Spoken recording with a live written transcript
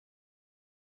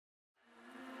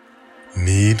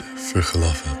Need for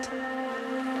Khilafat.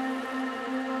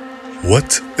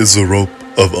 What is the rope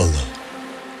of Allah?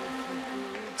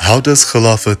 How does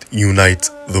Khilafat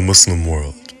unite the Muslim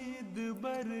world?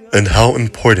 And how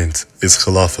important is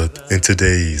Khilafat in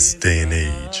today's day and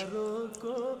age?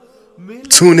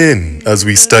 Tune in as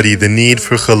we study the need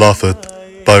for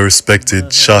Khilafat by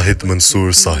respected Shahid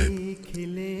Mansoor Sahib,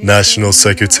 National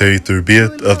Secretary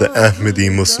Tarbiyat of the Ahmadi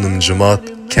Muslim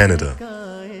Jamaat, Canada.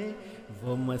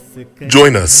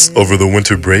 Join us over the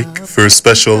winter break for a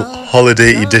special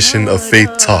holiday edition of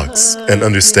Faith Talks and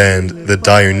understand the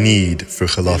dire need for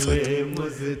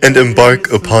Khilafat and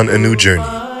embark upon a new journey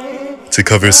to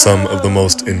cover some of the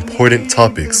most important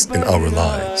topics in our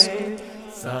lives.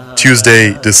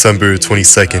 Tuesday, December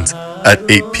 22nd at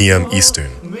 8 p.m.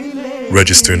 Eastern.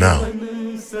 Register now.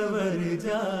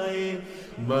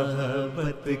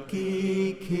 मोहब्बत की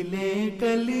खिले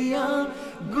कलियां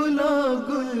गुलो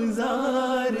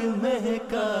गुलजार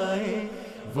महकाए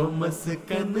वो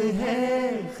मस्कन है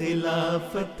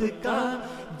खिलाफत का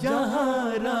जहां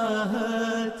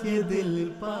राहत ये दिल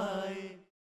पाए।